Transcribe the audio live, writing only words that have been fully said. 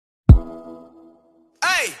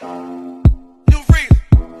Hey, New Reason.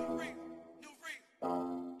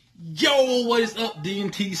 Yo, what is up,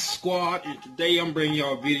 DMT Squad? And today I'm bringing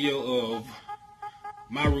y'all a video of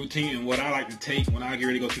my routine and what I like to take when I get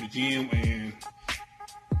ready to go to the gym and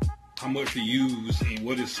how much to use and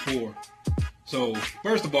what it's for. So,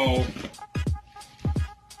 first of all,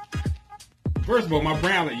 my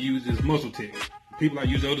brand I use is Muscle Tech. People that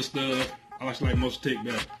use other stuff, I actually like Muscle Tech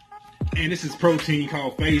better. And this is protein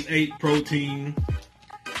called Phase 8 protein.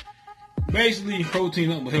 Basically,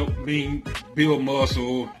 protein will help build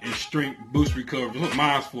muscle and strength, boost recovery. That's what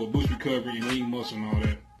mine's for, boost recovery and lean muscle and all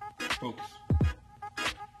that. Focus.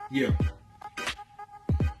 Yeah.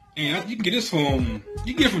 And you can get this from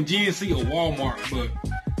GNC or Walmart, but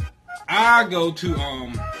I go to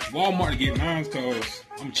Walmart to get mine because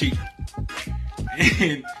I'm cheap.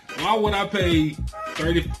 And why would I pay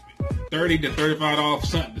 $30 to $35 for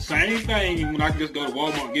something? The same thing when I can just go to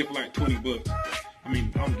Walmart and get for like $20. I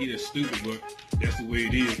mean, I don't get it stupid, but that's the way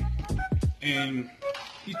it is. And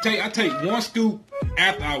I take one scoop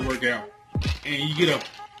after I work out, and you get a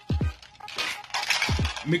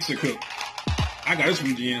mixer cup. I got this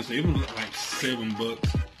from GNC. It was like $7,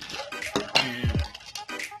 and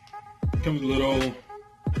it comes with little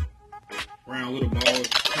round little balls.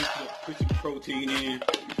 Put your protein in,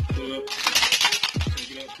 put it up,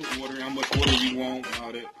 take it up, put water in, how much water you want, and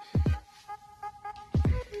all that.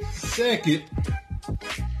 Second,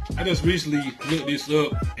 I just recently looked this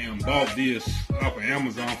up and bought this off of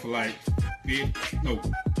Amazon for like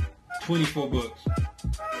 $24.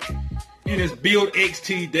 And it's Build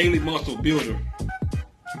XT Daily Muscle Builder.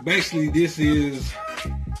 Basically, this is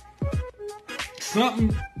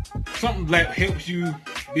something that helps you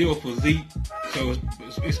build physique. So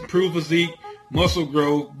it's improved physique, muscle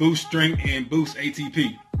growth, boost strength, and boost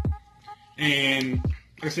ATP. And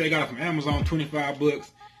like I said, I got it from Amazon, $25.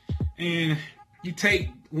 And you take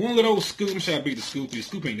one of those scoops. I'm sure I beat the scoop. The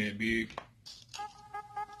scoop ain't that big.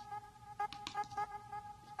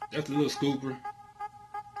 That's a little scooper.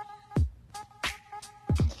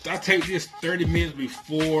 I take this 30 minutes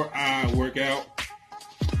before I work out.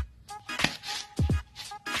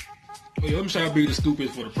 Oh yeah, let me show you how big the scoop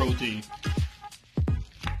is for the protein.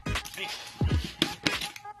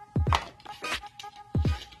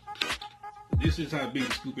 This is how big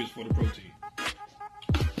the scoop is for the protein.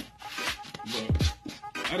 But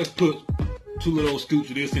I just put 2 little scoops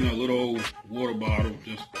of this in a little water bottle,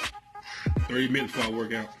 just 30 minutes before I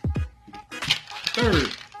work out. Third,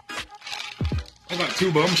 I got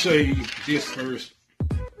 2, but I'm gonna show you this first.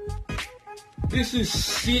 This is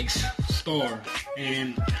 6 Star,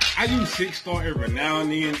 and I use 6 Star every now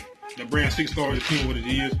and then. The brand 6 Star, depends what it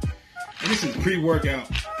is. And this is pre-workout.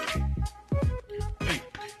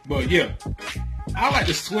 But yeah, I like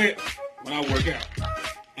to sweat when I work out.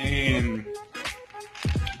 And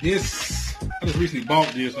this, I just recently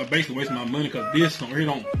bought this. I basically wasted my money because this really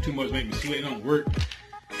don't too much make me sweat. It don't work.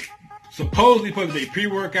 Supposedly supposed to be a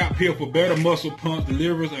pre-workout pill for better muscle pumps,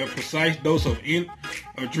 delivers a precise dose of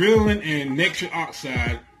adrenaline and nitric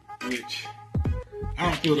oxide, which I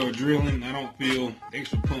don't feel the adrenaline. I don't feel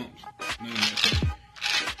extra pumps. None of that stuff.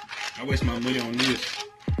 I waste my money on this.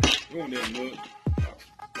 It wasn't that much.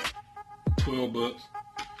 $12.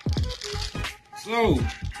 So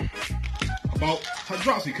I bought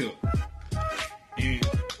Hydroxy Cup, and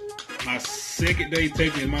my second day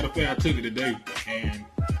taking it. As a matter of fact, I took it today and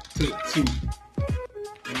took 2,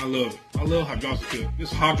 and I love it. I love Hydroxy Cup.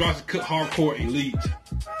 This is Hydroxy Cup Hardcore Elite,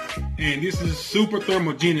 and this is super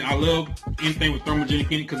thermogenic. I love anything with thermogenic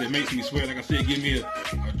in it because it makes me sweat. Like I said, it gives me an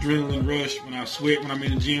adrenaline rush when I sweat when I'm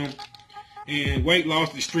in the gym. And weight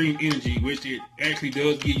loss, extreme energy, which it actually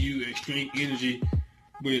does give you extreme energy.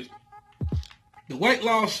 But the weight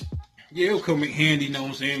loss, yeah, it'll come in handy, you know what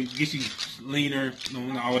I'm saying? Get you leaner, you know,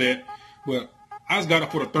 and all that. But I just got it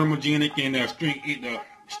for the thermogenic and the extreme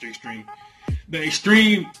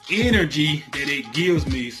energy that it gives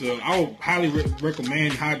me. So I would highly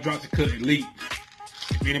recommend Hydroxy Cup Elite.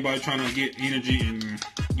 If anybody trying to get energy and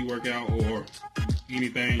you work out or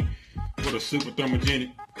anything with a super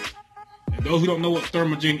thermogenic. And those who don't know what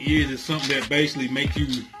thermogenic is, it's something that basically makes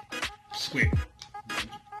you sweat.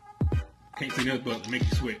 Can't say nothing but make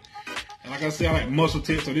you sweat. And like I said, I like Muscle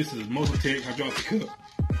Tech, so this is Muscle Tech Hydroxy Cup.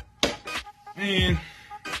 And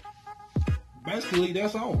basically,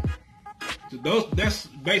 that's all. So that's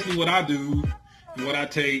basically what I do, and what I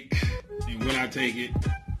take, and when I take it,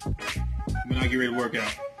 when I get ready to work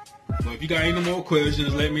out. But if you got any more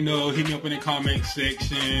questions, let me know. Hit me up in the comment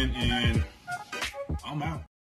section, and I'm out.